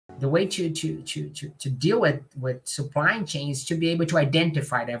the way to deal with supply chains, to be able to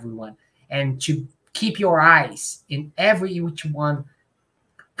identify everyone and to keep your eyes in every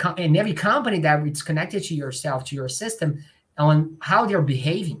company that it's connected to yourself, to your system, on how they're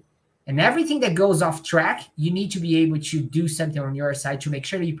behaving. And everything that goes off track, you need to be able to do something on your side to make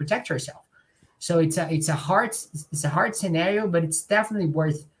sure that you protect yourself. So it's a hard scenario, but it's definitely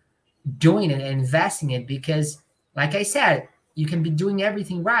worth doing it and investing in, because, like I said, you can be doing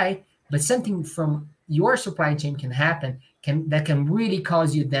everything right, but something from your supply chain can happen that can really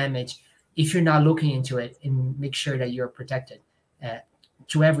cause you damage if you're not looking into it and make sure that you're protected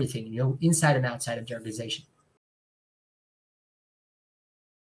to everything, inside and outside of the organization.